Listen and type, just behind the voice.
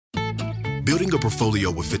Building a portfolio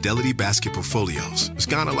with Fidelity Basket Portfolios is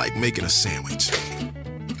kind of like making a sandwich.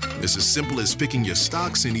 It's as simple as picking your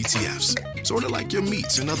stocks and ETFs, sort of like your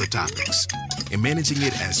meats and other toppings, and managing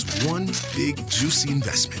it as one big, juicy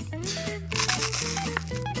investment.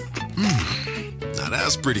 Now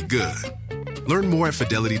that's pretty good. Learn more at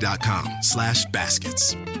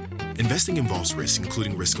fidelity.com/baskets. Investing involves risk,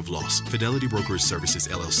 including risk of loss. Fidelity Brokerage Services,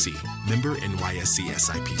 LLC. Member NYSE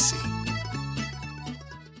SIPC.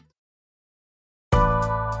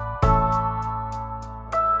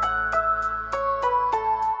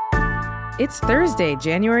 It's Thursday,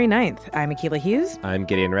 January 9th. I'm Akilah Hughes. I'm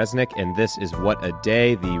Gideon Resnick, and this is What a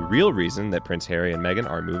Day, the real reason that Prince Harry and Meghan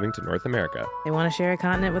are moving to North America. They want to share a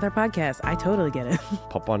continent with our podcast. I totally get it.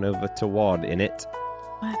 Pop on over to WAD in it.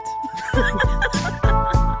 What?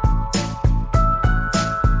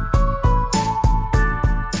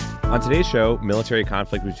 On today's show, military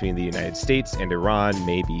conflict between the United States and Iran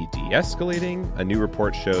may be de-escalating. A new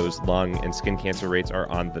report shows lung and skin cancer rates are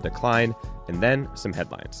on the decline. And then some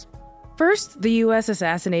headlines. First, the U.S.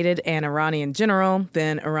 assassinated an Iranian general.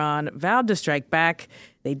 Then Iran vowed to strike back.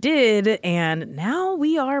 They did, and now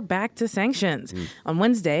we are back to sanctions. On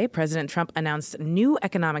Wednesday, President Trump announced new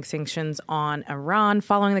economic sanctions on Iran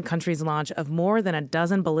following the country's launch of more than a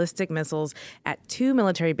dozen ballistic missiles at 2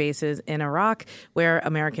 military bases in Iraq where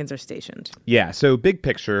Americans are stationed. Yeah, so big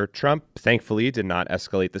picture, Trump thankfully did not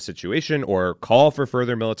escalate the situation or call for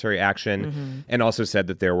further military action, and also said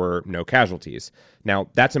that there were no casualties. Now,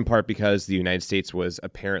 that's in part because the United States was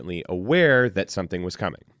apparently aware that something was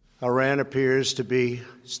coming. Iran appears to be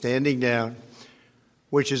standing down,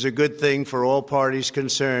 which is a good thing for all parties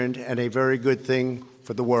concerned and a very good thing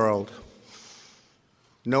for the world.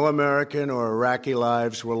 No American or Iraqi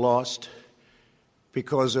lives were lost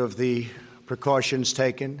because of the precautions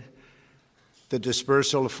taken, the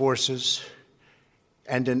dispersal of forces,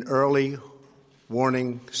 and an early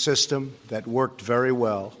warning system that worked very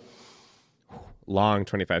well. Long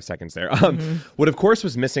 25 seconds there. What, of course,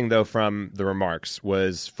 was missing, though, from the remarks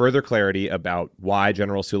was further clarity about why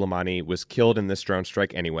General Soleimani was killed in this drone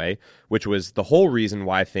strike anyway, which was the whole reason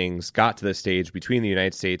why things got to this stage between the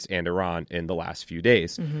United States and Iran in the last few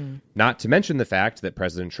days. Not to mention the fact that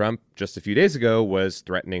President Trump, just a few days ago, was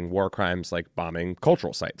threatening war crimes like bombing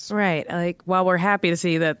cultural sites. Right. Like, while we're happy to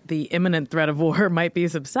see that the imminent threat of war might be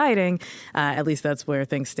subsiding, at least that's where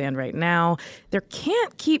things stand right now, there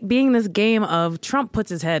can't keep being this game of Trump puts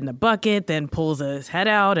his head in a bucket, then pulls his head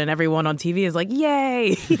out, and everyone on TV is like,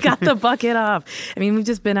 yay, he got the bucket off. I mean, we've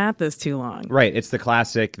just been at this too long. Right. It's the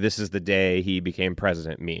classic, this is the day he became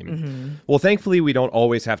president meme. Well, thankfully, we don't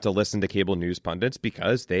always have to listen to cable news pundits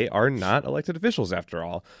because they are not elected officials after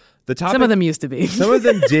all. The topic, some of them used to be. Some of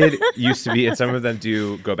them did used to be, and some of them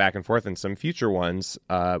do go back and forth, and some future ones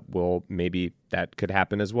will maybe that could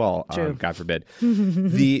happen as well. God forbid.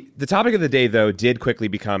 The topic of the day, though, did quickly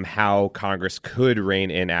become how Congress could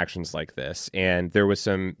rein in actions like this, and there was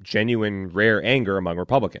some genuine, rare anger among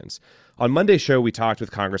Republicans. On Monday's show, we talked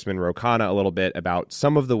with Congressman Ro Khanna a little bit about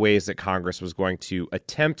some of the ways that Congress was going to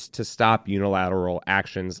attempt to stop unilateral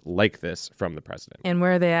actions like this from the president. And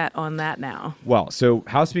where are they at on that now? Well, so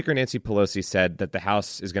House Speaker Nancy Pelosi said that the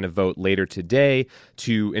House is going to vote later today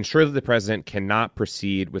to ensure that the president cannot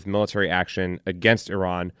proceed with military action against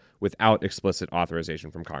Iran without explicit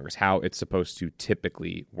authorization from Congress, how it's supposed to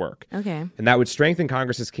typically work. Okay. And that would strengthen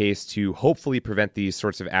Congress's case to hopefully prevent these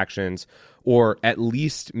sorts of actions, or at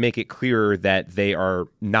least make it clearer that they are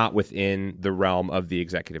not within the realm of the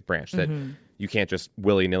executive branch, that you can't just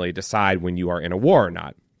willy-nilly decide when you are in a war or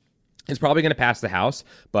not. It's probably going to pass the House,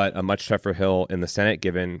 but a much tougher hill in the Senate,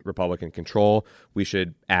 given Republican control. We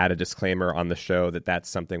should add a disclaimer on the show that that's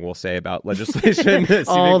something we'll say about legislation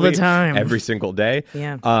all the time, every single day.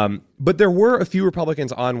 Yeah. But there were a few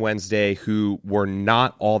Republicans on Wednesday who were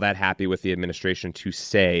not all that happy with the administration, to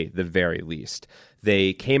say the very least.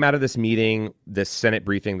 They came out of this meeting, this Senate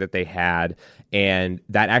briefing that they had, and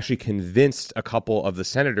that actually convinced a couple of the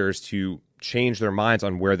senators to change their minds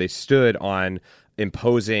on where they stood on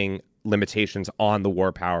imposing limitations on the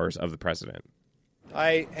war powers of the president.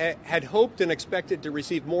 I had hoped and expected to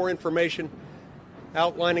receive more information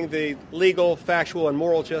outlining the legal, factual, and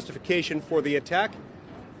moral justification for the attack.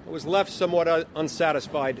 I was left somewhat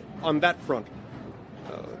unsatisfied on that front.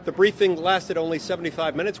 The briefing lasted only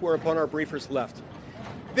 75 minutes, whereupon our briefers left.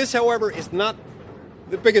 This, however, is not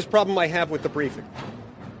the biggest problem I have with the briefing,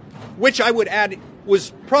 which I would add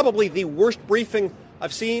was probably the worst briefing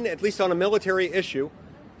I've seen, at least on a military issue,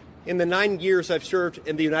 in the 9 years I've served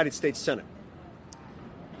in the United States Senate.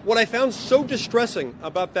 What I found so distressing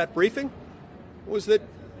about that briefing was that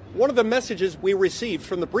one of the messages we received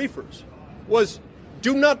from the briefers was,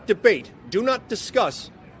 do not debate do not discuss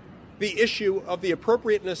the issue of the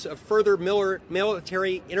appropriateness of further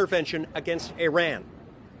military intervention against Iran.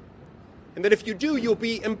 And that if you do, you'll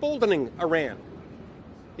be emboldening Iran.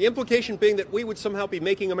 The implication being that we would somehow be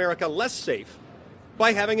making America less safe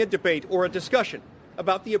by having a debate or a discussion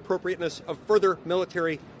about the appropriateness of further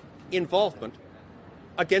military involvement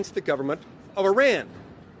against the government of Iran.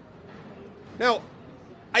 Now,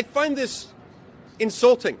 I find this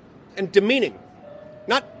insulting and demeaning,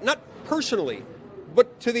 not personally,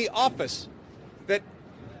 but to the office that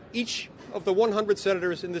each of the 100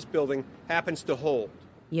 senators in this building happens to hold.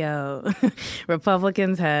 Yo,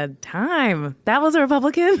 Republicans had time. That was a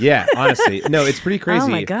Republican? Yeah, honestly. No, it's pretty crazy. Oh,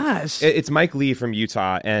 my gosh. It's Mike Lee from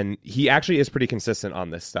Utah, and he actually is pretty consistent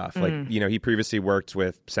on this stuff. Like, he previously worked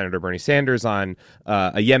with Senator Bernie Sanders on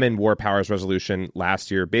a Yemen war powers resolution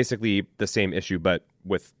last year, basically the same issue, but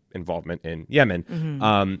with involvement in Yemen.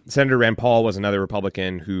 Senator Rand Paul was another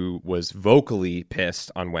Republican who was vocally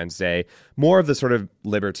pissed on Wednesday, more of the sort of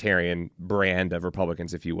libertarian brand of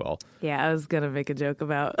Republicans, if you will. Yeah, I was going to make a joke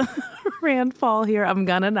about Rand Paul here. I'm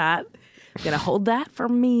going to not. Gonna hold that for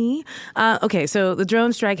me. Okay, so the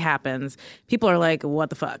drone strike happens. People are like, what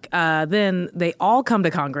the fuck? Then they all come to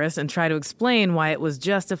Congress and try to explain why it was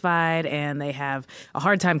justified, and they have a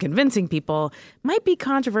hard time convincing people. Might be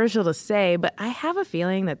controversial to say, but I have a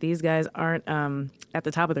feeling that these guys aren't at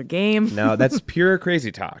the top of their game. No, that's pure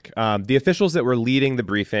crazy talk. The officials that were leading the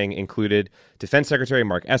briefing included Defense Secretary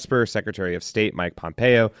Mark Esper, Secretary of State Mike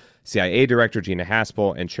Pompeo, CIA Director Gina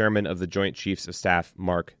Haspel, and Chairman of the Joint Chiefs of Staff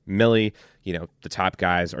Mark Milley. The top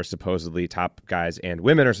guys and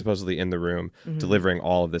women are supposedly in the room delivering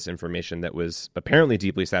all of this information that was apparently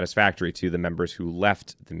deeply satisfactory to the members who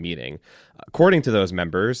left the meeting. According to those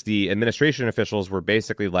members, the administration officials were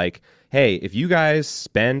basically like, hey, if you guys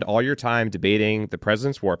spend all your time debating the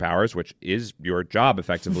president's war powers, which is your job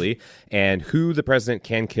effectively, and who the president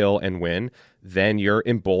can kill and win, then you're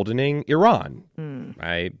emboldening Iran.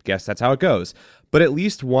 I guess that's how it goes. But at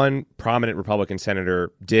least one prominent Republican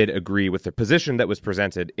senator did agree with the position that was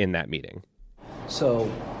presented in that meeting.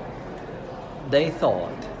 So they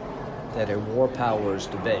thought that a war powers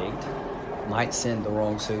debate might send the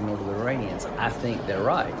wrong signal to the Iranians. I think they're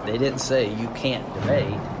right. They didn't say you can't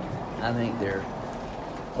debate. I think they're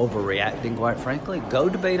overreacting, quite frankly. Go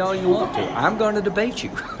debate all you want to. I'm going to debate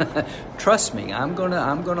you. Trust me, I'm going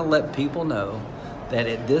to let people know that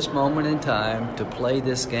at this moment in time, to play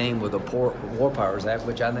this game with a War Powers Act,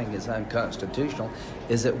 which I think is unconstitutional,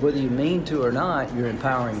 is that whether you mean to or not, you're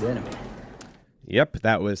empowering the enemy. Yep,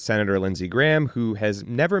 that was Senator Lindsey Graham, who has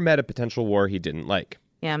never met a potential war he didn't like.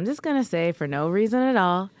 Yeah, I'm just going to say, for no reason at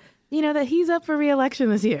all, that he's up for re-election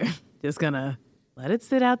this year. Just going to let it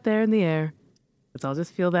sit out there in the air. Let's all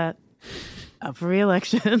just feel that. Up for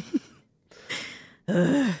re-election.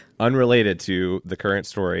 Unrelated to the current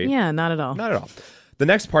story. Yeah, not at all. Not at all. The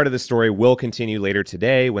next part of the story will continue later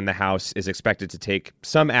today when the House is expected to take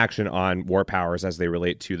some action on war powers as they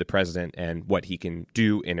relate to the president and what he can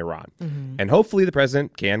do in Iran. And hopefully the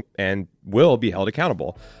president can and will be held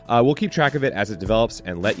accountable. We'll keep track of it as it develops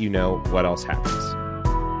and let you know what else happens.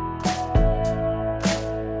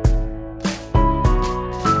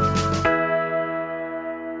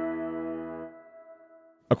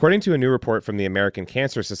 According to a new report from the American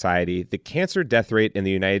Cancer Society, the cancer death rate in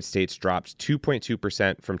the United States dropped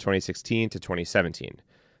 2.2% from 2016 to 2017.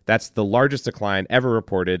 That's the largest decline ever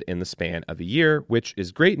reported in the span of a year, which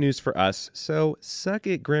is great news for us. So suck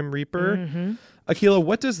it, Grim Reaper. Akilah,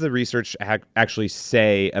 what does the research actually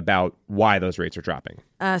say about why those rates are dropping?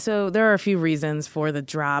 So there are a few reasons for the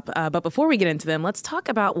drop. But before we get into them, let's talk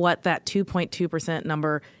about what that 2.2%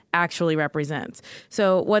 number actually represents.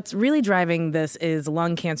 So what's really driving this is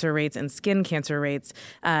lung cancer rates and skin cancer rates,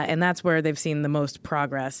 and that's where they've seen the most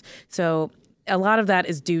progress. So a lot of that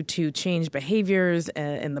is due to changed behaviors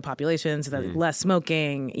in the population, so that less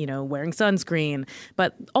smoking, wearing sunscreen,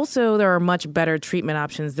 but also there are much better treatment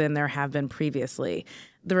options than there have been previously.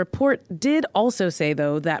 The report did also say,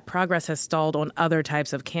 though, that progress has stalled on other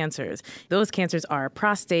types of cancers. Those cancers are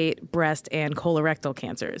prostate, breast, and colorectal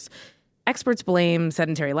cancers. Experts blame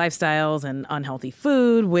sedentary lifestyles and unhealthy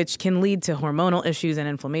food, which can lead to hormonal issues and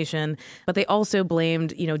inflammation. But they also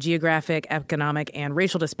blamed, geographic, economic, and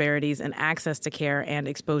racial disparities in access to care and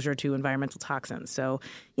exposure to environmental toxins. So,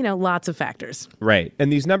 lots of factors. Right.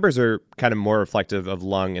 And these numbers are kind of more reflective of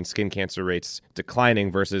lung and skin cancer rates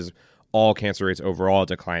declining versus all cancer rates overall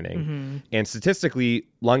declining. And statistically,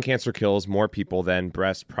 lung cancer kills more people than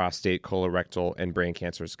breast, prostate, colorectal, and brain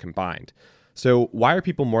cancers combined. So why are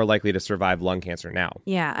people more likely to survive lung cancer now?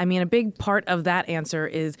 Yeah, I mean, a big part of that answer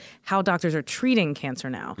is how doctors are treating cancer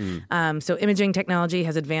now. So imaging technology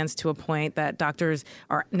has advanced to a point that doctors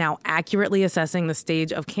are now accurately assessing the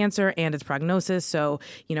stage of cancer and its prognosis. So,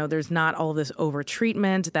 there's not all of this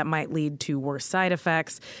over-treatment that might lead to worse side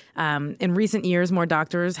effects. In recent years, more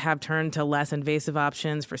doctors have turned to less invasive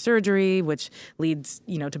options for surgery, which leads,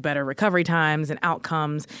 to better recovery times and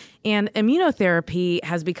outcomes. And immunotherapy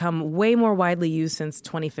has become way more widely used since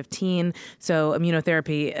 2015. So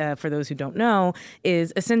immunotherapy, for those who don't know,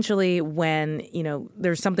 is essentially when,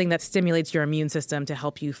 there's something that stimulates your immune system to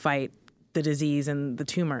help you fight the disease and the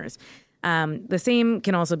tumors. The same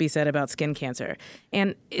can also be said about skin cancer.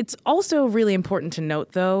 And it's also really important to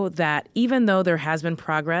note, though, that even though there has been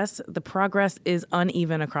progress, the progress is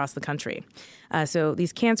uneven across the country. So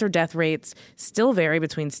these cancer death rates still vary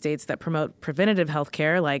between states that promote preventative health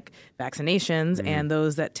care, like vaccinations, and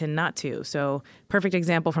those that tend not to. So perfect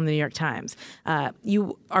example from the New York Times.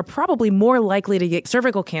 You are probably more likely to get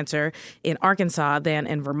cervical cancer in Arkansas than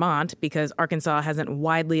in Vermont because Arkansas hasn't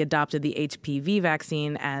widely adopted the HPV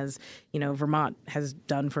vaccine as, Vermont has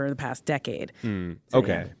done for the past decade.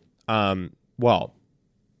 Okay. Yeah. Well,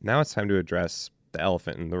 now it's time to address the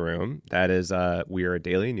elephant in the room. That is, we are a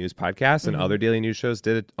daily news podcast, and other daily news shows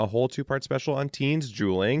did a whole 2-part special on teens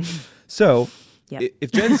drooling. So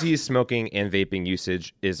if Gen Z's smoking and vaping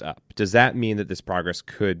usage is up, does that mean that this progress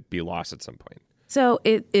could be lost at some point? So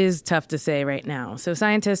it is tough to say right now. So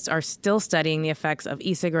scientists are still studying the effects of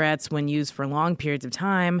e-cigarettes when used for long periods of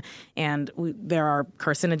time. And there are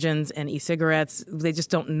carcinogens in e-cigarettes. They just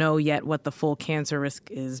don't know yet what the full cancer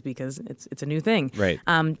risk is because it's a new thing. Right.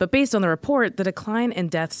 But based on the report, the decline in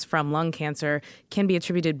deaths from lung cancer can be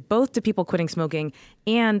attributed both to people quitting smoking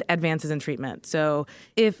and advances in treatment. So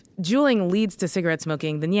if juuling leads to cigarette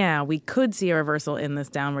smoking, then yeah, we could see a reversal in this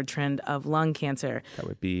downward trend of lung cancer. That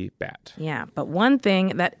would be bad. Yeah, but one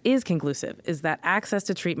thing that is conclusive is that access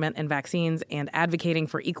to treatment and vaccines and advocating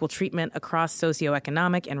for equal treatment across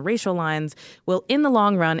socioeconomic and racial lines will, in the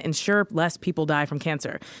long run, ensure less people die from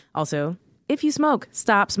cancer. Also, if you smoke,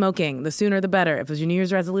 stop smoking. The sooner the better. If it was your New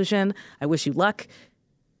Year's resolution, I wish you luck.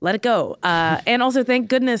 Let it go. And also, thank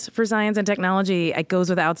goodness for science and technology. It goes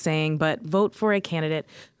without saying, but vote for a candidate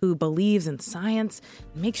who believes in science.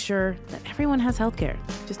 Make sure that everyone has health care.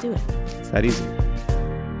 Just do it. It's that easy.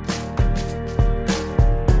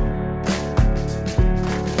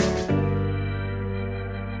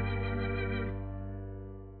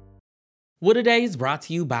 What A Day is brought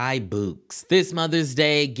to you by Books. This Mother's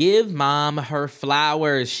Day, give mom her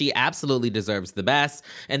flowers. She absolutely deserves the best,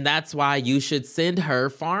 and that's why you should send her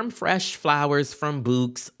farm fresh flowers from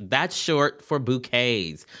Books. That's short for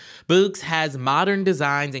bouquets. Books has modern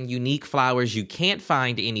designs and unique flowers you can't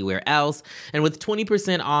find anywhere else, and with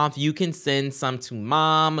 20% off, you can send some to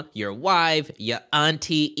mom, your wife, your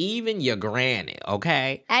auntie, even your granny,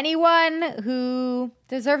 okay? Anyone who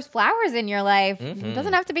deserves flowers in your life. It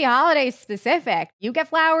doesn't have to be holiday specific. You get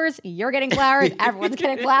flowers, you're getting flowers, everyone's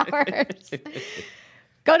getting flowers.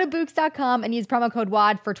 Go to Books.com and use promo code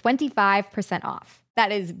WAD for 25% off.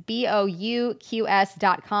 That is BOUQS.com,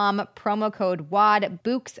 promo code WAD,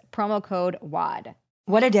 Books, promo code WAD.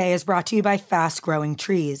 What A Day is brought to you by Fast Growing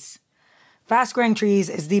Trees. Fast Growing Trees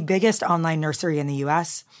is the biggest online nursery in the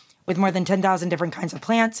U.S., with more than 10,000 different kinds of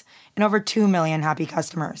plants and over 2 million happy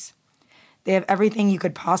customers. They have everything you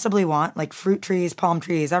could possibly want, like fruit trees, palm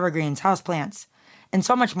trees, evergreens, houseplants, and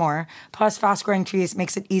so much more. Plus, Fast Growing Trees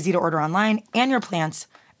makes it easy to order online, and your plants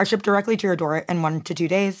are shipped directly to your door in 1 to 2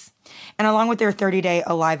 days. And along with their 30-day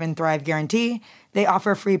Alive and Thrive guarantee, they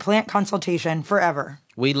offer free plant consultation forever.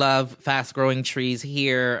 We love Fast Growing Trees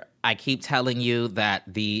here. I keep telling you that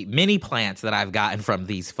the mini plants that I've gotten from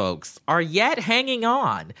these folks are yet hanging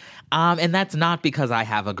on. And that's not because I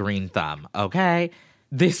have a green thumb, okay?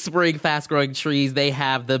 This spring, Fast Growing Trees, they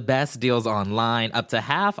have the best deals online, up to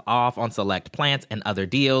half off on select plants and other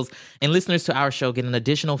deals. And listeners to our show get an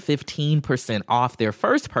additional 15% off their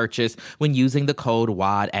first purchase when using the code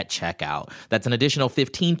WAD at checkout. That's an additional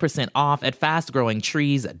 15% off at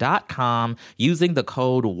fastgrowingtrees.com using the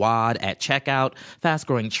code WAD at checkout.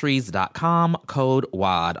 Fastgrowingtrees.com, code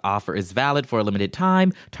WAD. Offer is valid for a limited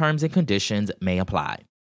time. Terms and conditions may apply.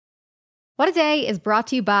 What A Day is brought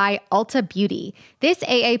to you by Ulta Beauty. This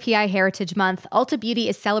AAPI Heritage Month, Ulta Beauty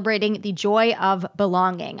is celebrating the joy of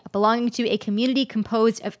belonging to a community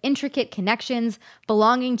composed of intricate connections,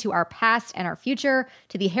 belonging to our past and our future,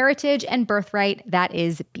 to the heritage and birthright that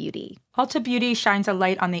is beauty. Ulta Beauty shines a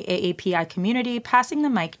light on the AAPI community, passing the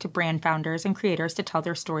mic to brand founders and creators to tell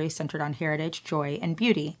their stories centered on heritage, joy, and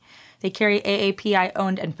beauty. They carry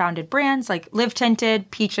AAPI-owned and founded brands like Live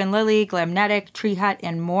Tinted, Peach & Lily, Glamnetic, Tree Hut,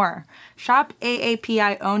 and more. Shop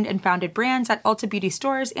AAPI-owned and founded brands at Ulta Beauty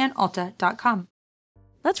stores and Ulta.com.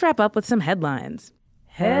 Let's wrap up with some headlines.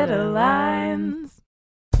 Headlines.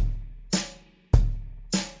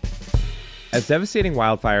 As devastating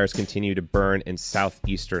wildfires continue to burn in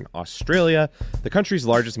southeastern Australia, the country's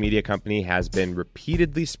largest media company has been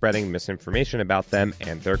repeatedly spreading misinformation about them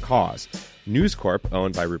and their cause. News Corp,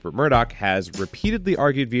 owned by Rupert Murdoch, has repeatedly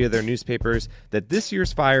argued via their newspapers that this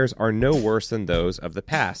year's fires are no worse than those of the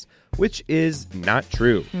past, which is not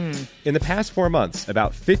true. In the past 4 months,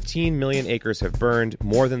 about 15 million acres have burned,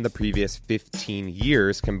 more than the previous 15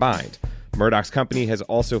 years combined. Murdoch's company has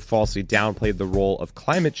also falsely downplayed the role of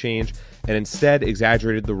climate change and instead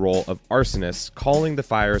exaggerated the role of arsonists, calling the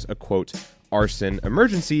fires a, quote, arson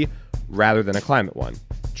emergency rather than a climate one.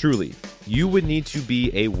 Truly, you would need to be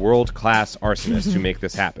a world-class arsonist to make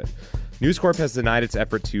this happen. News Corp has denied its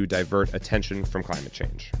effort to divert attention from climate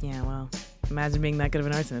change. Yeah, well, imagine being that good of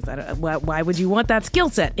an arsonist. Why would you want that skill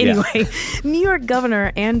set? Anyway, yeah. New York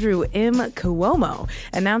Governor Andrew M. Cuomo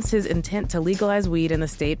announced his intent to legalize weed in the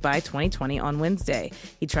state by 2020 on Wednesday.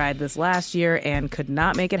 He tried this last year and could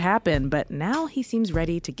not make it happen, but now he seems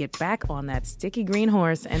ready to get back on that sticky green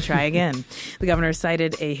horse and try again. The governor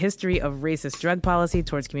cited a history of racist drug policy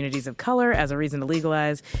towards communities of color as a reason to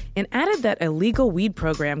legalize, and added that a legal weed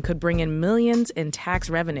program could bring in millions in tax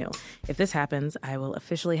revenue. If this happens, I will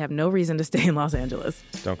officially have no reason to stay in Los Angeles.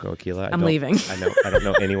 Don't go, Akilah. I'm leaving. I don't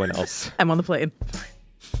know anyone else. I'm on the plane.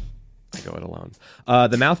 I go it alone.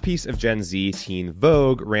 The mouthpiece of Gen Z, Teen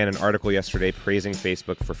Vogue, ran an article yesterday praising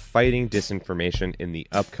Facebook for fighting disinformation in the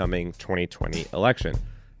upcoming 2020 election.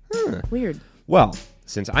 Weird. Well,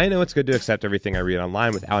 since I know it's good to accept everything I read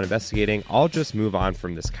online without investigating, I'll just move on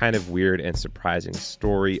from this kind of weird and surprising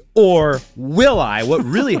story. Or will I? What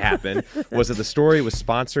really happened was that the story was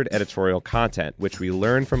sponsored editorial content, which we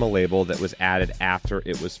learned from a label that was added after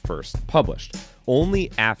it was first published.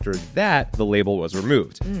 Only after that, the label was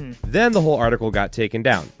removed. Then the whole article got taken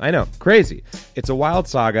down. I know, crazy. It's a wild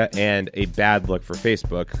saga and a bad look for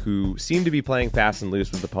Facebook, who seem to be playing fast and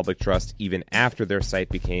loose with the public trust even after their site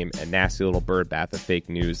became a nasty little birdbath of fake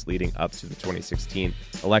news leading up to the 2016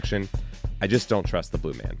 election. I just don't trust the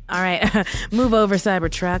blue man. All right, move over,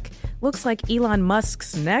 Cybertruck. Looks like Elon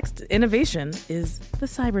Musk's next innovation is the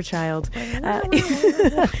Cyberchild.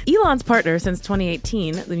 Elon's partner since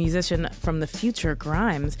 2018, the musician from the future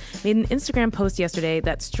Grimes, made an Instagram post yesterday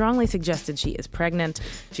that strongly suggested she is pregnant.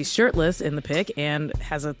 She's shirtless in the pic and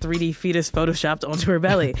has a 3D fetus photoshopped onto her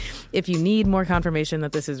belly. If you need more confirmation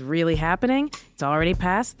that this is really happening, it's already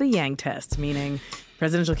passed the Yang test, meaning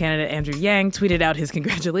presidential candidate Andrew Yang tweeted out his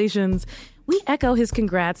congratulations. We echo his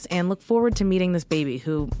congrats and look forward to meeting this baby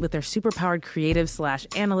who, with their superpowered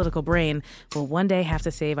creative/analytical brain, will one day have to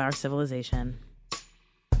save our civilization.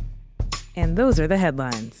 And those are the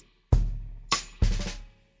headlines.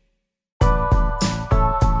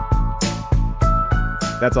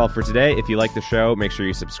 That's all for today. If you like the show, make sure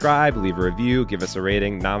you subscribe, leave a review, give us a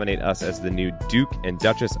rating, nominate us as the new Duke and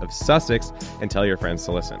Duchess of Sussex, and tell your friends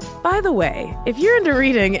to listen. By the way, if you're into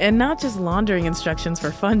reading and not just laundering instructions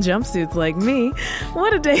for fun jumpsuits like me,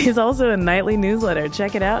 What a Day is also a nightly newsletter.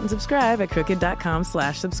 Check it out and subscribe at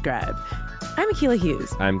crooked.com/subscribe. I'm Akilah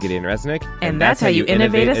Hughes. I'm Gideon Resnick. And that's how you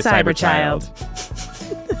innovate a cyberchild.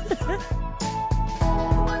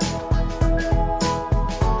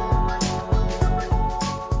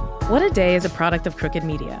 What a Day is a product of Crooked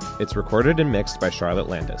Media. It's recorded and mixed by Charlotte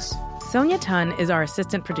Landis. Sonia Tun is our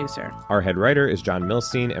assistant producer. Our head writer is John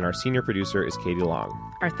Milstein, and our senior producer is Katie Long.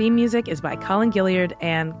 Our theme music is by Colin Gilliard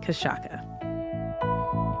and Kashaka.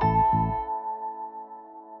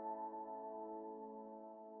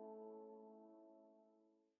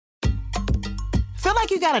 Feel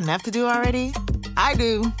like you got enough to do already? I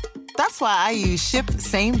do. That's why I use Shipt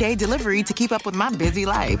same-day delivery to keep up with my busy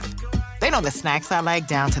life. They know the snacks I like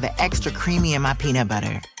down to the extra creamy in my peanut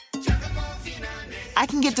butter. I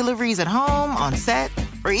can get deliveries at home, on set,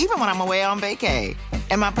 or even when I'm away on vacay.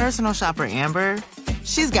 And my personal shopper, Amber,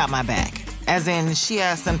 she's got my back. As in, she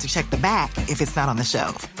asks them to check the back if it's not on the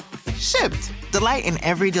shelf. Shipt. Delight in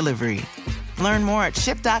every delivery. Learn more at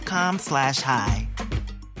shipt.com/hi.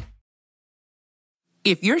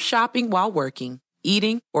 If you're shopping while working,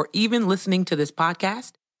 eating, or even listening to this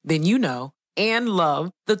podcast, then you know and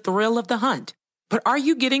love the thrill of the hunt. But are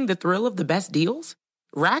you getting the thrill of the best deals?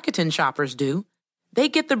 Rakuten shoppers do. They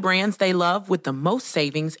get the brands they love with the most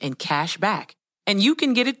savings and cash back. And you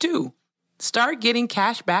can get it too. Start getting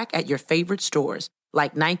cash back at your favorite stores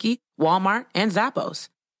like Nike, Walmart, and Zappos.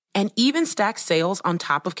 And even stack sales on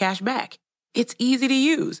top of cash back. It's easy to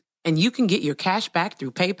use, and you can get your cash back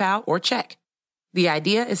through PayPal or check. The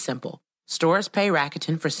idea is simple. Stores pay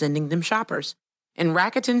Rakuten for sending them shoppers, and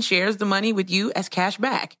Rakuten shares the money with you as cash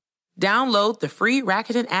back. Download the free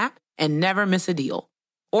Rakuten app and never miss a deal.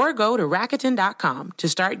 Or go to Rakuten.com to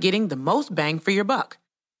start getting the most bang for your buck.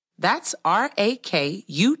 That's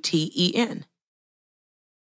Rakuten.